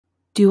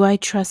Do I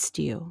trust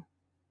you?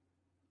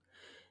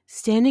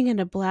 Standing at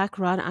a black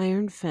wrought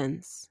iron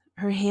fence,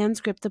 her hands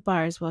gripped the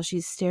bars while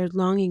she stared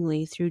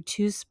longingly through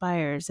 2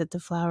 spires at the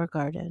flower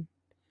garden.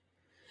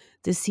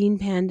 The scene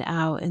panned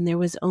out, and there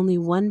was only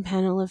one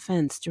panel of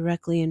fence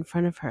directly in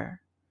front of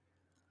her.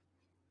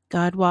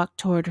 God walked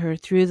toward her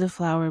through the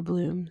flower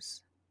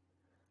blooms.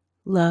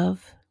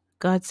 "Love,"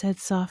 God said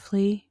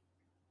softly,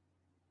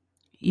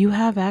 "you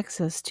have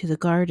access to the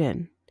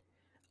garden."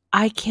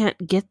 "I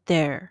can't get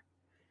there,"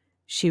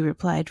 she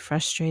replied,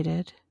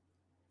 frustrated.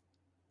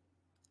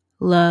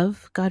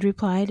 "Love," God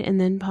replied, and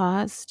then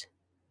paused.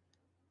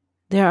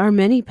 "There are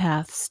many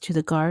paths to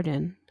the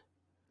garden."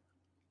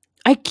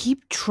 "I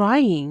keep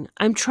trying.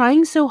 I'm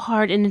trying so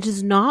hard and it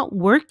is not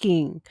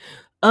working.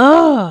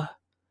 Ugh!"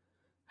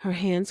 Her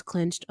hands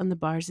clenched on the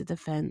bars of the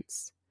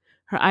fence.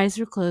 Her eyes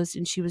were closed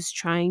and she was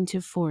trying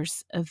to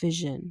force a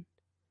vision.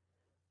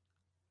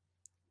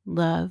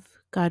 "Love,"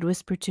 God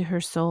whispered to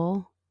her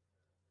soul,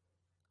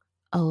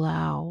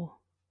 "allow."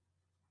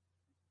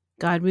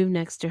 God moved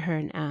next to her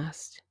and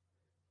asked,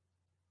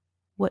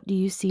 "What do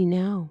you see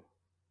now?"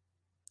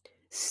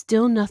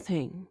 "Still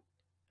nothing."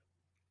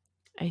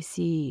 I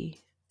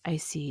see.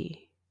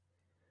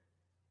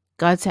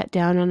 God sat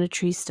down on a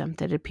tree stump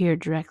that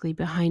appeared directly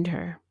behind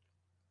her.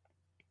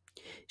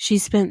 She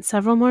spent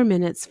several more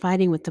minutes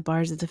fighting with the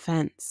bars of the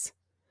fence.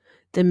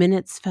 The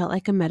minutes felt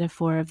like a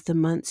metaphor of the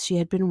months she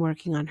had been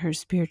working on her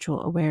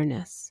spiritual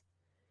awareness.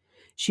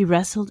 She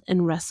wrestled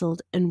and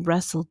wrestled and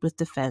wrestled with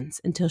the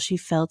fence until she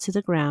fell to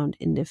the ground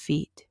in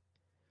defeat.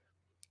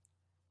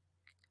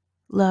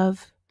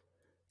 "Love,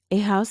 a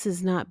house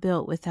is not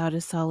built without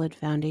a solid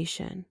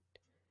foundation.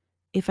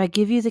 If I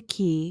give you the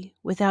key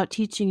without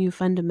teaching you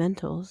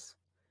fundamentals,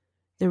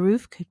 the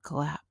roof could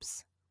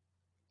collapse.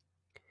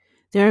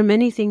 There are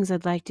many things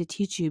I'd like to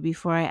teach you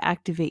before I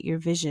activate your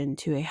vision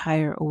to a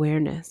higher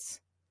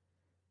awareness.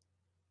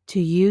 To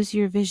use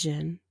your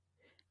vision,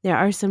 there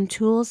are some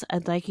tools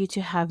I'd like you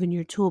to have in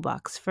your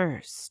toolbox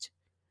first.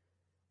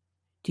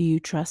 Do you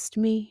trust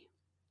me?"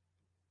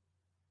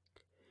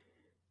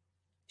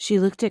 She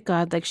looked at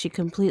God like she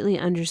completely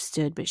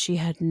understood, but she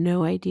had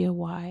no idea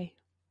why.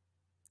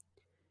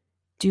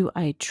 "Do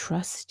I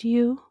trust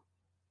you?"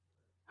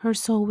 her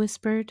soul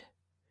whispered,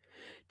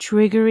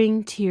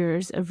 triggering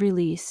tears of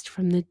release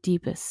from the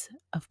deepest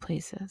of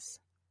places.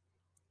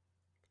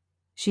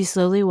 She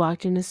slowly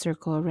walked in a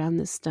circle around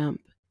the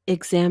stump,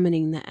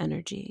 examining the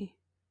energy.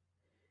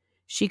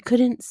 She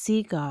couldn't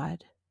see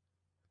God,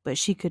 but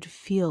she could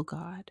feel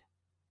God.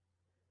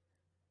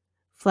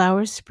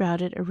 Flowers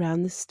sprouted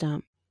around the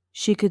stump.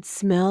 She could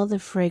smell the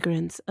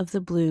fragrance of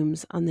the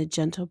blooms on the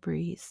gentle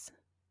breeze.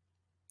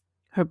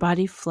 Her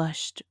body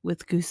flushed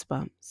with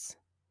goosebumps.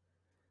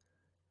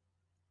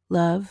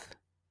 Love,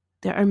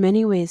 there are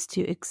many ways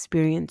to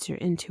experience your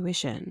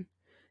intuition: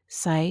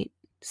 sight,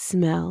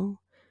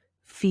 smell,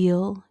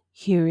 feel,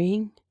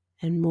 hearing,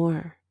 and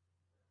more.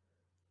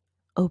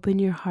 Open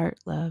your heart,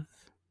 love.